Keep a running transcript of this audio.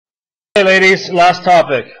Hey ladies, last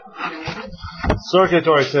topic.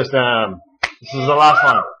 Circulatory system. This is the last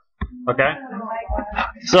one. Okay?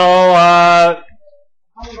 So,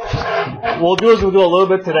 we'll do a little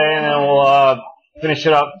bit today and then we'll finish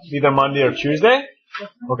it up either Monday or Tuesday.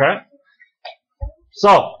 Okay?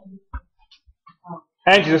 So,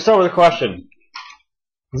 Angie, let's start with a question.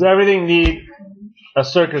 Does everything need a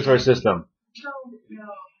circulatory system?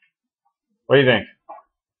 What do you think?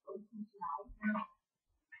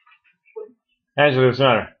 Angela, what's the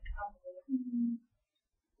matter?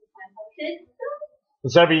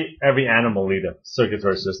 Does every animal need a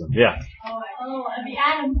circulatory system? Yeah. Oh, every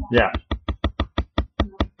animal. Yeah.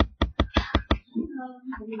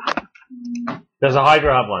 Does a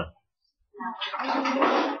hydra have one?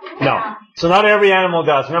 No. So not every animal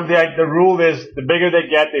does. Remember, the rule is the bigger they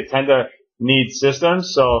get, they tend to need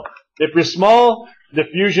systems. So if you're small,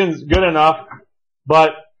 diffusion's good enough.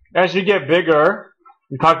 But as you get bigger,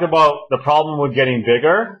 we talked about the problem with getting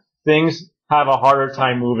bigger. Things have a harder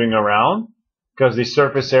time moving around because the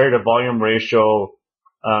surface area to volume ratio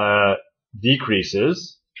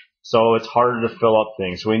decreases. So it's harder to fill up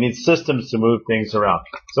things. So we need systems to move things around.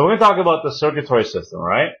 So we're going to talk about the circulatory system,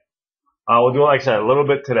 right? We'll do it, like I said, a little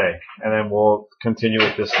bit today, and then we'll continue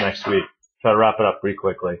with this next week. Try to wrap it up pretty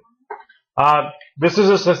quickly. This is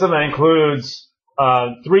a system that includes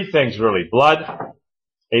three things, really. Blood,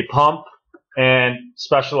 a pump, and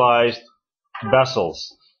specialized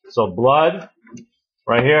vessels. So blood,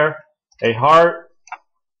 right here, a heart,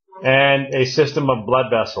 and a system of blood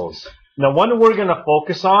vessels. Now, one we're going to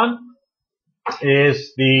focus on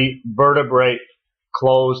is the vertebrate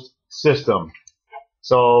closed system.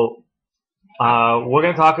 So we're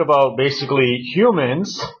going to talk about basically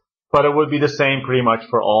humans, but it would be the same pretty much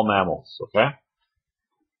for all mammals, okay?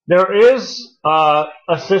 There is a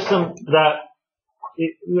system that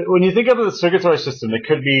when you think of the circulatory system, it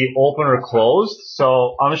could be open or closed.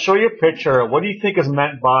 So I'm going to show you a picture. What do you think is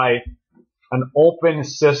meant by an open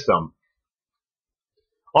system?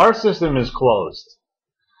 Our system is closed.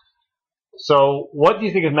 So what do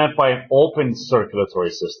you think is meant by an open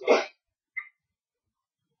circulatory system?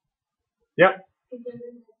 Yep.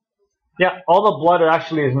 Yeah, all the blood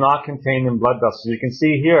actually is not contained in blood vessels. You can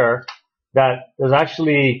see here that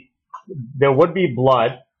there would be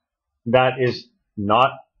blood that is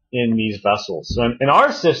not in these vessels. So in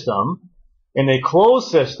our system, in a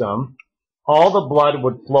closed system, all the blood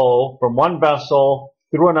would flow from one vessel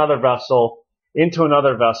through another vessel into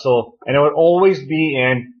another vessel, and it would always be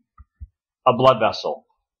in a blood vessel.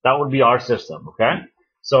 That would be our system, okay?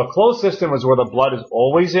 So a closed system is where the blood is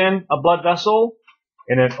always in a blood vessel.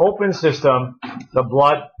 In an open system, the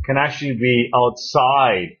blood can actually be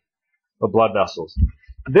outside the blood vessels.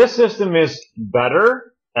 This system is better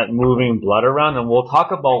at moving blood around, and we'll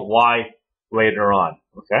talk about why later on,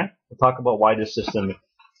 okay? We'll talk about why this system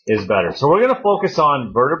is better. So we're going to focus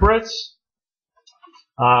on vertebrates,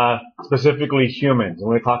 specifically humans. And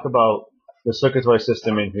we're going to talk about the circulatory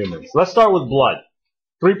system in humans. Let's start with blood.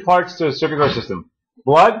 Three parts to the circulatory system.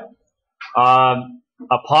 Blood, a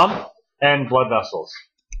pump, and blood vessels.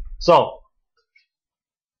 So,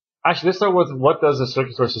 actually, let's start with what does the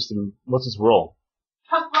circulatory system, what's its role?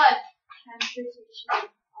 Pump blood.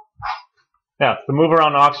 Yeah, to move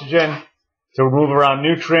around oxygen, to move around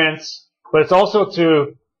nutrients, but it's also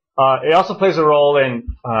it also plays a role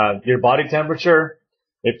in your body temperature.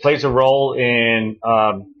 It plays a role in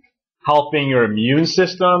helping your immune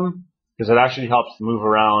system, because it actually helps move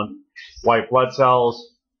around white blood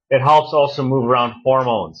cells. It helps also move around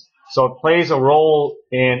hormones. So it plays a role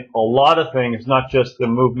in a lot of things, not just the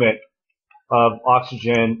movement of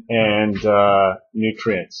oxygen and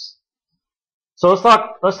nutrients. So let's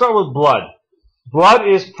start with blood. Blood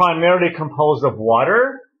is primarily composed of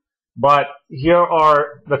water, but here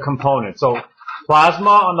are the components. So plasma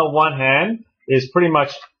on the one hand is pretty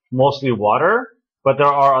much mostly water, but there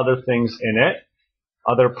are other things in it,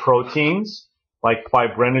 other proteins like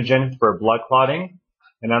fibrinogen for blood clotting,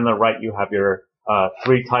 and on the right you have your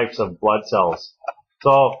three types of blood cells.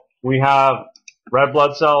 So we have red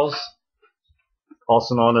blood cells,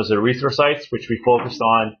 also known as erythrocytes, which we focused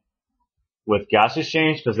on with gas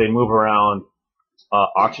exchange because they move around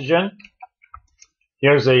oxygen.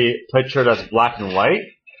 Here's a picture that's black and white,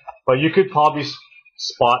 but you could probably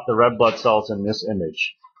spot the red blood cells in this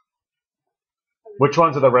image. Which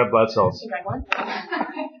ones are the red blood cells? The red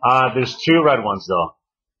one? There's two red ones though.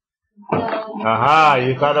 Aha,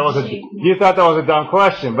 you thought that was a dumb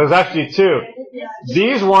question, but it's actually two.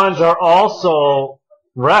 These ones are also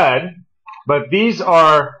red, but these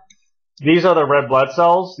are the red blood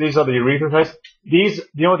cells. These are the erythrocytes. Do you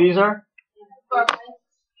know what these are?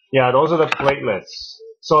 Yeah, those are the platelets.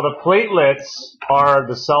 So the platelets are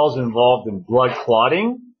the cells involved in blood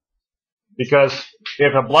clotting, because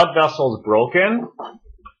if a blood vessel is broken,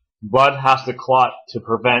 blood has to clot to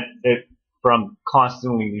prevent it from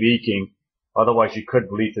constantly leaking. Otherwise, you could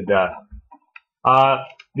bleed to death.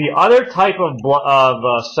 The other type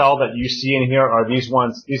of cell that you see in here are these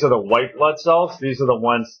ones. These are the white blood cells. These are the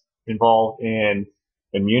ones involved in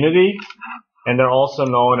immunity, and they're also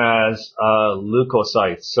known as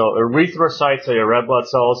leukocytes. So erythrocytes are your red blood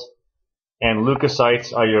cells, and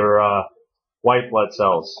leukocytes are your white blood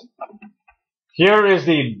cells. Here is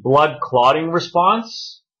the blood clotting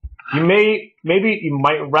response. Maybe you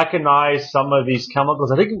might recognize some of these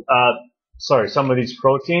chemicals. I think, some of these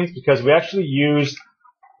proteins, because we actually used,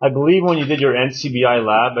 I believe when you did your NCBI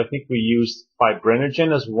lab, I think we used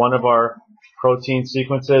fibrinogen as one of our protein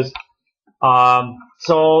sequences.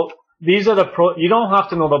 So these are you don't have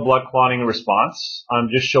to know the blood clotting response. I'm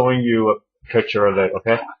just showing you a picture of it,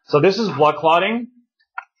 okay? So this is blood clotting.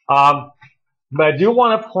 But I do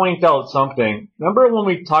want to point out something. Remember when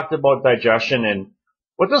we talked about digestion, and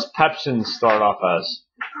what does pepsin start off as?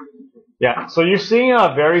 Yeah, so you're seeing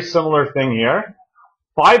a very similar thing here.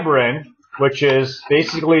 Fibrin, which is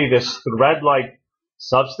basically this thread-like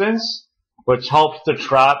substance, which helps to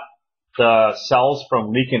trap the cells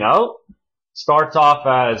from leaking out, starts off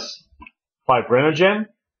as fibrinogen.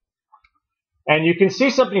 And you can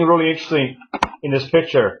see something really interesting in this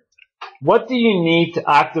picture. What do you need to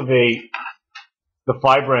activate the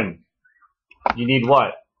fibrin? You need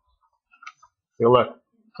what? Hey, look,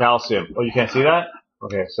 calcium. Oh, you can't see that?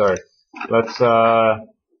 Okay, sorry. Let's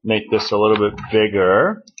make this a little bit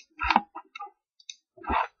bigger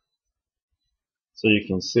so you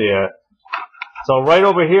can see it. So right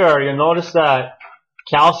over here, you'll notice that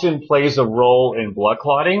calcium plays a role in blood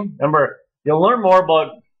clotting. Remember, you'll learn more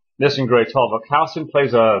about this in grade 12, but calcium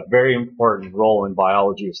plays a very important role in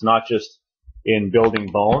biology. It's not just in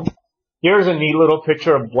building bone. Here's a neat little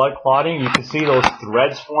picture of blood clotting. You can see those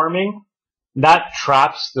threads forming. That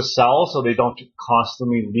traps the cells so they don't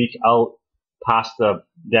constantly leak out past the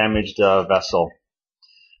damaged vessel.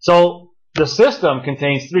 So the system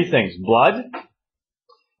contains three things: blood,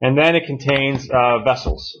 and then it contains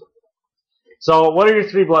vessels. So what are your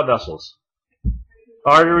three blood vessels?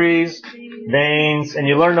 Arteries, veins, and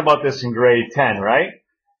you learned about this in grade 10, right?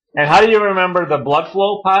 And how do you remember the blood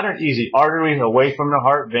flow pattern? Easy. Arteries away from the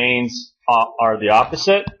heart, veins are the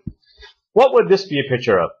opposite. What would this be a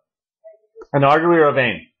picture of? An artery or a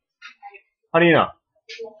vein? How do you know?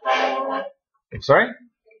 I'm sorry?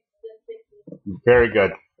 Very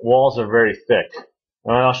good. Walls are very thick.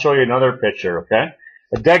 And I'll show you another picture, okay?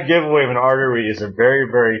 A dead giveaway of an artery is a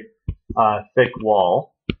very, very thick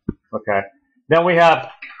wall, okay? Then we have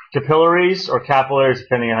capillaries or capillaries,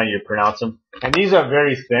 depending on how you pronounce them. And these are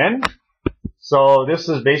very thin. So this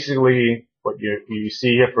is basically what you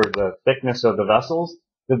see here for the thickness of the vessels.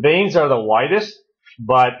 The veins are the widest,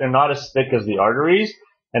 but they're not as thick as the arteries.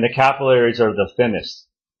 And the capillaries are the thinnest.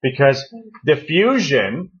 Because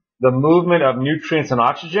diffusion, the movement of nutrients and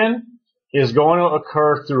oxygen, is going to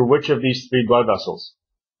occur through which of these three blood vessels?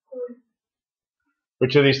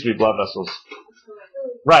 Which of these three blood vessels?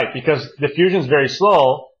 Right, because diffusion is very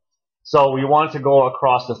slow, so we want to go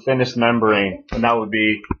across the thinnest membrane, and that would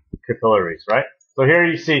be capillaries, right? So here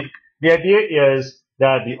you see, the idea is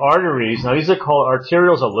that the arteries, now these are called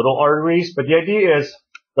arterioles or little arteries, but the idea is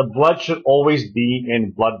the blood should always be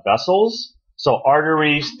in blood vessels. So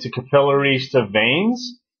arteries to capillaries to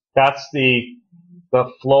veins, that's the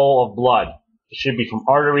flow of blood. It should be from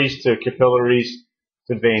arteries to capillaries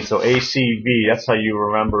to veins. So ACV, that's how you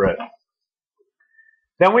remember it.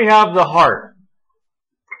 Then we have the heart.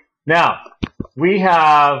 Now, we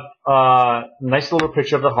have a nice little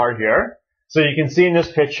picture of the heart here. So you can see in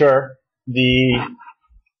this picture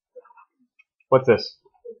what's this?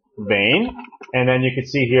 Vein. And then you can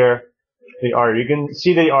see here the artery. You can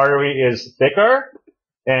see the artery is thicker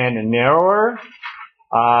and narrower.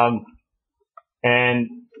 But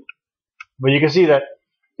you can see that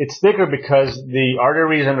it's thicker because the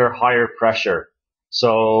artery is under higher pressure.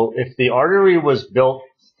 So if the artery was built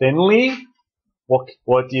thinly,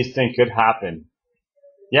 what do you think could happen?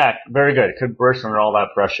 Yeah, very good. It could burst under all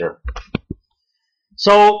that pressure.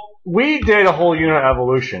 So we did a whole unit of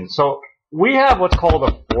evolution. So we have what's called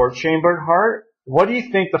a four-chambered heart. What do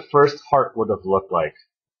you think the first heart would have looked like?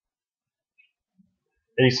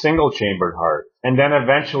 A single-chambered heart. And then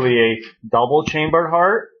eventually a double-chambered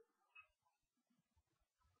heart.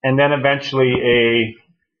 And then eventually a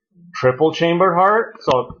triple-chambered heart.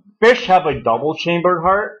 So fish have a double-chambered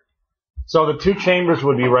heart. So the two chambers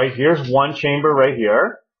would be right here. Here's one chamber right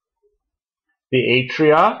here. The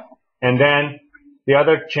atria. And then The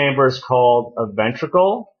other chamber is called a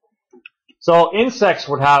ventricle. So insects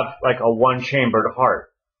would have like a one-chambered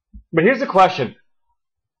heart. But here's the question.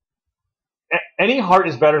 Any heart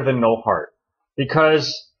is better than no heart.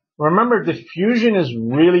 Because remember, diffusion is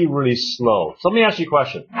really, really slow. So let me ask you a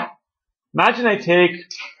question. Imagine I take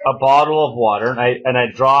a bottle of water and I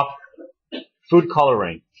drop food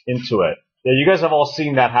coloring into it. Yeah, you guys have all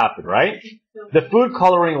seen that happen, right? The food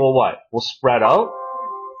coloring will what? Will spread out.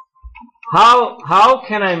 How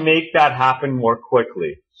can I make that happen more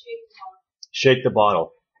quickly? Shake the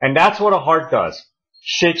bottle. And that's what a heart does.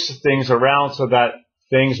 Shakes things around so that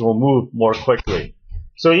things will move more quickly.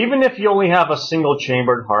 So even if you only have a single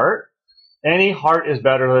chambered heart, any heart is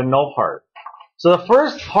better than no heart. So the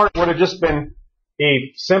first heart would have just been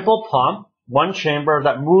a simple pump, one chamber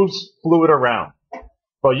that moves fluid around.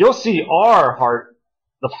 But you'll see our heart,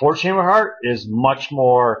 the 4-chamber heart, is much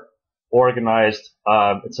more organized.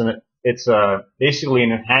 It's basically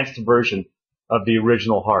an enhanced version of the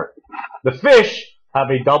original heart. The fish have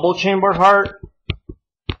a double-chambered heart.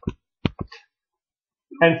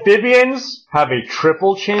 Amphibians have a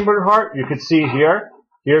triple-chambered heart. You can see here.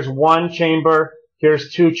 Here's one chamber.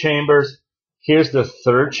 Here's 2 chambers. Here's the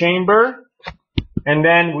 3rd chamber. And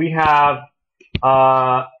then we have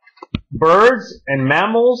birds and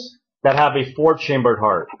mammals that have a 4-chambered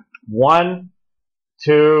heart. 1,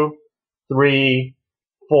 2, 3,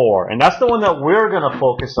 4. And that's the one that we're going to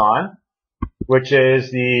focus on, which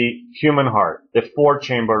is the human heart, the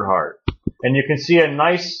 4-chambered heart. And you can see a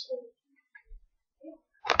nice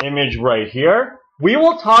image right here. We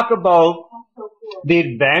will talk about the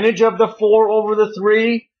advantage of the 4 over the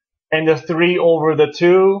 3, and the 3 over the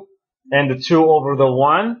 2, and the 2 over the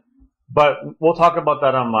 1. But we'll talk about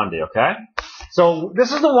that on Monday, okay? So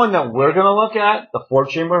this is the one that we're going to look at, the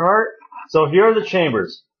 4-chamber heart. So here are the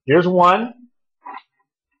chambers. Here's 1.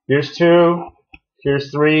 Here's 2.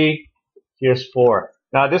 Here's 3. Here's 4.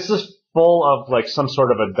 Now this is full of like some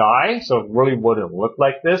sort of a dye, so it really wouldn't look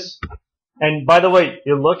like this. And by the way,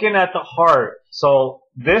 you're looking at the heart. So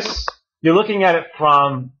this, you're looking at it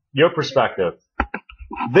from your perspective.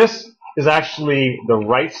 This is actually the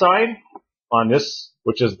right side on this,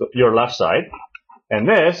 which is your left side. And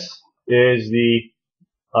this is the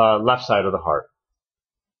left side of the heart.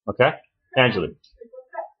 Okay? Angela.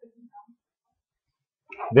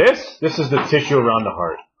 This is the tissue around the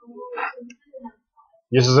heart.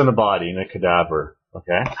 This is in the body, in a cadaver.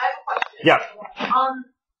 Okay? I have a question. Yeah.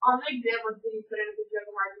 On the example, do you put it in the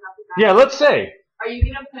physical heart and not the back? Yeah, let's say. Are you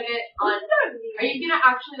gonna put it on? Are you gonna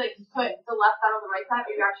actually like put the left side on the right side, or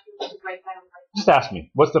are you actually gonna put the right side on the right side? Just ask me,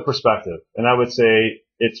 what's the perspective? And I would say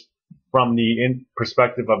it's from the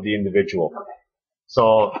perspective of the individual. Okay.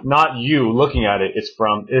 So not you looking at it, it's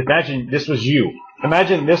from, imagine this was you.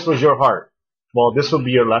 Imagine this was your heart. Well, this would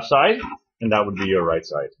be your left side, and that would be your right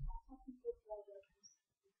side.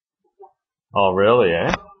 Oh, really,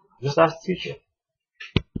 eh? Just ask the teacher.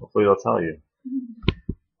 Hopefully they'll tell you.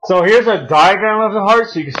 So here's a diagram of the heart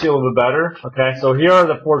so you can see a little bit better. Okay, so here are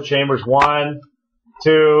the 4 chambers. 1,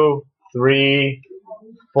 2, 3,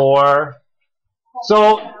 4.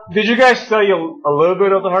 So did you guys study a little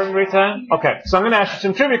bit of the heart in grade 10? Okay, so I'm going to ask you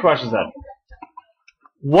some trivia questions then.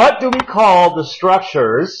 What do we call the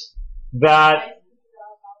structures that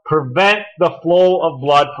prevent the flow of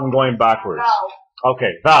blood from going backwards?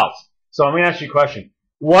 Okay, valves. So I'm going to ask you a question.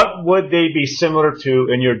 What would they be similar to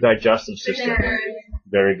in your digestive system?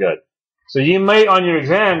 Very good. So you may, on your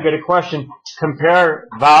exam, get a question, compare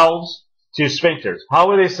valves to sphincters.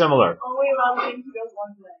 How are they similar? Only allow things to go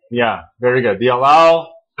one way. Yeah, very good. They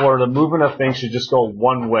allow for the movement of things to just go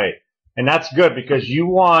one way. And that's good because you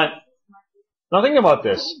want, now think about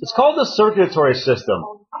this. It's called the circulatory system.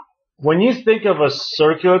 When you think of a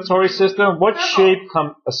circulatory system, what shape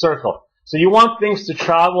comes a circle? So you want things to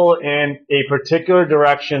travel in a particular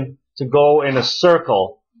direction to go in a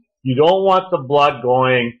circle. You don't want the blood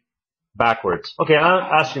going backwards. Okay, I'll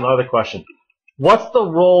ask you another question. What's the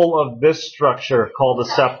role of this structure called the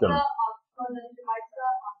septum?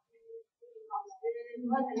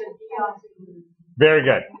 Very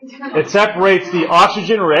good. It separates the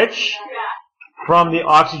oxygen-rich from the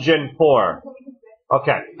oxygen-poor.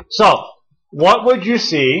 Okay, so what would you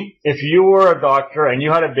see if you were a doctor and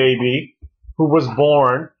you had a baby who was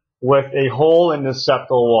born with a hole in the septal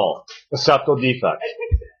wall, a septal defect?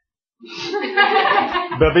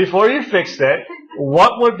 But before you fixed it,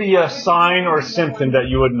 what would be a sign or symptom that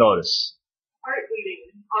you would notice? Heart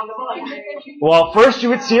beating on the body. Well, first you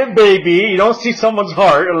would see a baby. You don't see someone's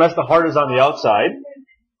heart unless the heart is on the outside.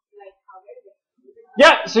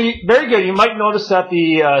 Yeah, so very good. You might notice that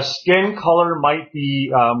the skin color might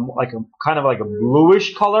be kind of like a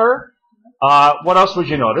bluish color. What else would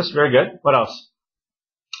you notice? Very good. What else?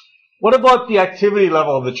 What about the activity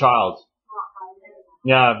level of the child?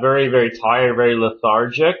 Yeah, very, very tired, very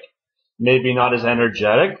lethargic, maybe not as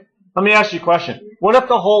energetic. Let me ask you a question. What if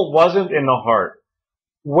the hole wasn't in the heart?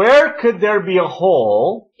 Where could there be a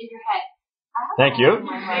hole? In your head. Thank you.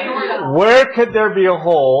 Where could there be a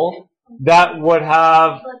hole that would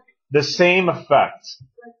have the same effect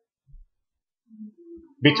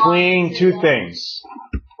between two things?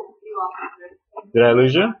 Did I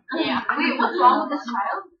lose you? Yeah. Wait, what's wrong with this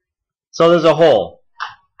child? So there's a hole.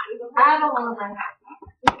 I have a hole in my head.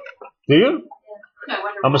 Do you?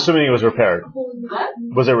 I'm assuming it was repaired. What?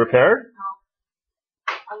 Was it repaired?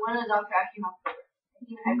 I went to the doctor asking how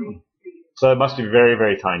every So it must be very,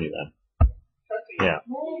 very tiny then. Yeah.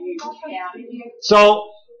 Yeah.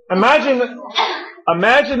 So imagine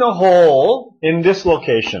a hole in this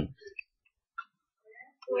location.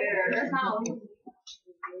 Where?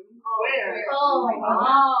 Where? Oh,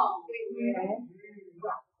 wow.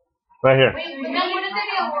 Right here. Wait, then what is it?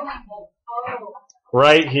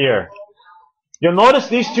 Right here. You'll notice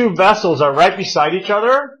these two vessels are right beside each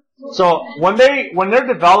other. So when they're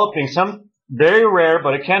developing, some very rare,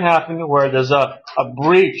 but it can happen where there's a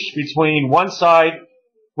breach between one side,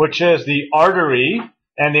 which is the artery,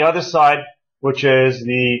 and the other side, which is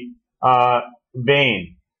the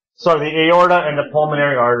vein. So the aorta and the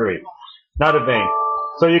pulmonary artery, not a vein.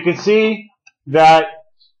 So you can see that.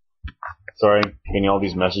 Sorry, getting all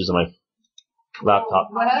these messages on my laptop.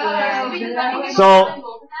 So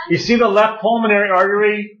you see the left pulmonary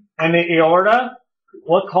artery and the aorta.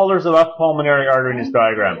 What color is the left pulmonary artery in this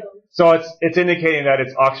diagram? So it's indicating that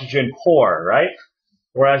it's oxygen poor, right?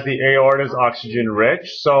 Whereas the aorta is oxygen rich.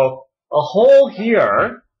 So a hole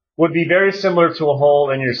here would be very similar to a hole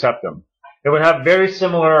in your septum. It would have very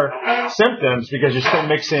similar symptoms because you're still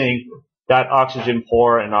mixing that oxygen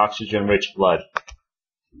poor and oxygen rich blood.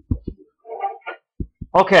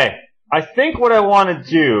 Okay, I think what I want to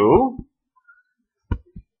do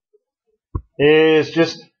is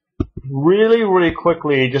just really, really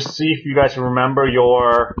quickly just see if you guys remember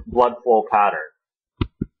your blood flow pattern.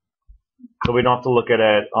 So we don't have to look at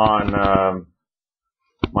it on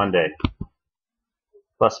Monday.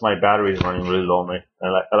 Plus my battery is running really low.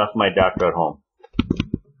 I left my adapter at home.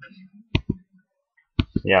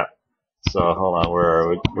 Yeah. So hold on,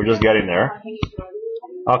 we're just getting there.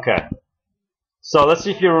 Okay. So let's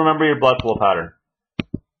see if you remember your blood flow pattern.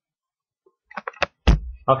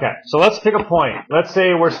 Okay, so let's pick a point. Let's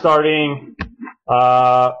say we're starting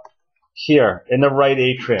here in the right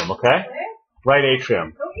atrium, okay? Right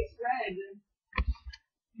atrium.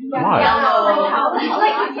 Why?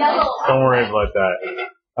 Yellow. Don't worry about that.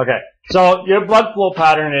 Okay, so your blood flow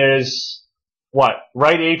pattern is what?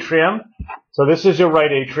 Right atrium. So this is your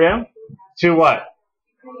right atrium. To what?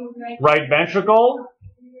 Right ventricle.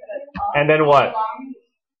 And then what?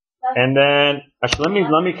 And then, actually,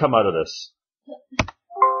 let me come out of this.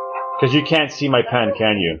 Because you can't see my pen,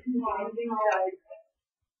 can you?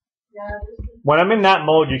 When I'm in that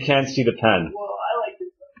mode, you can't see the pen.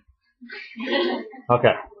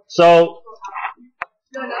 Okay, so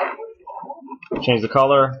change the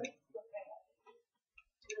color.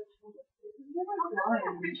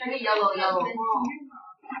 Yellow.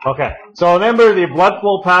 Okay, so remember the blood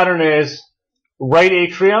flow pattern is right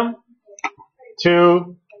atrium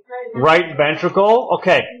to right ventricle.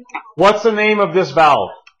 Okay, what's the name of this valve?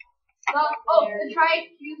 The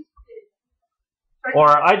tricuspid. Or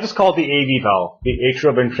I just call it the AV valve, the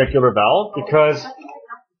atrioventricular valve,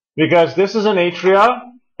 because this is an atria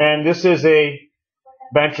and this is a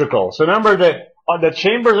ventricle. So remember that the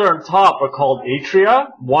chambers that are on top are called atria.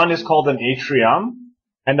 One is called an atrium,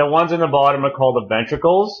 and the ones in the bottom are called the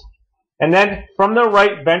ventricles. And then from the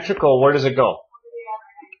right ventricle, where does it go?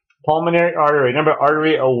 Pulmonary artery. Remember,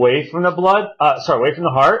 artery away from the blood, away from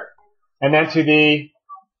the heart, and then to the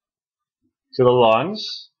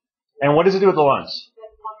lungs. And what does it do with the lungs?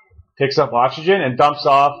 Picks up oxygen and dumps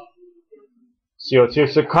off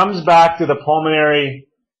CO2. So it comes back to the pulmonary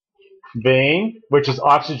vein, which is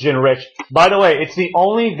oxygen rich. By the way, it's the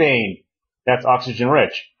only vein that's oxygen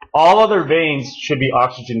rich. All other veins should be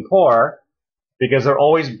oxygen poor because they're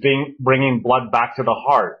always bringing blood back to the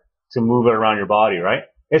heart to move it around your body, right?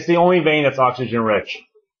 It's the only vein that's oxygen rich.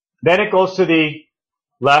 Then it goes to the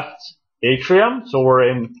left atrium. So we're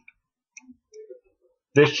in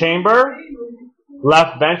this chamber,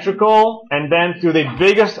 left ventricle, and then through the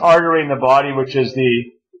biggest artery in the body, which is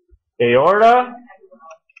the aorta.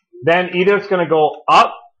 Then either it's going to go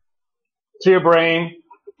up to your brain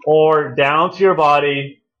or down to your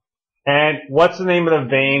body. And what's the name of the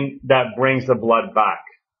vein that brings the blood back?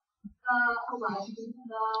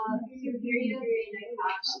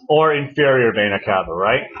 or inferior vena cava,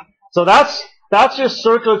 right? So that's your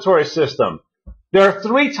circulatory system. There are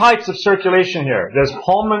three types of circulation here. There's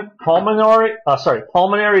pulmonary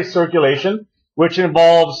circulation, which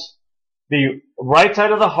involves the right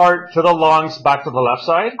side of the heart to the lungs, back to the left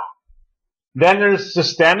side. Then there's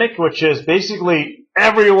systemic, which is basically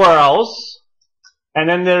everywhere else. And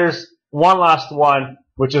then there's one last one,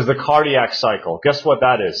 which is the cardiac cycle. Guess what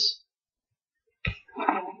that is?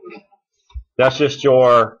 That's just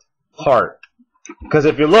your heart. Because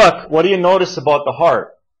if you look, what do you notice about the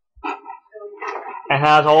heart? It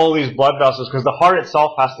has all these blood vessels, because the heart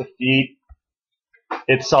itself has to feed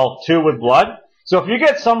itself too with blood. So if you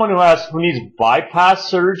get someone who needs bypass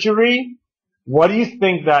surgery, what do you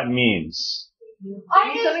think that means?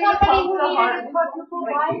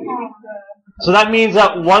 So that means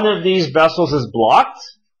that one of these vessels is blocked,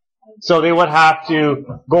 so they would have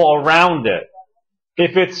to go around it.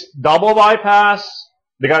 If it's double bypass,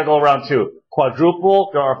 they got to go around two.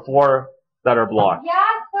 Quadruple, there are 4 that are blocked. Yeah,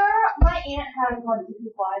 sir. My aunt had one to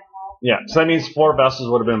bypass. Yeah, so that means 4 vessels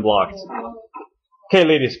would have been blocked. Okay,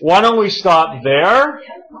 ladies, why don't we stop there?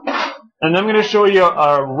 And I'm going to show you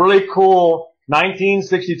a really cool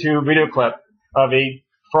 1962 video clip of a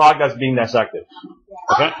frog that's being dissected.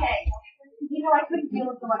 Okay? You know, I couldn't deal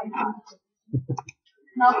with the one.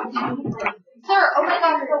 Sir, oh my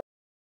God.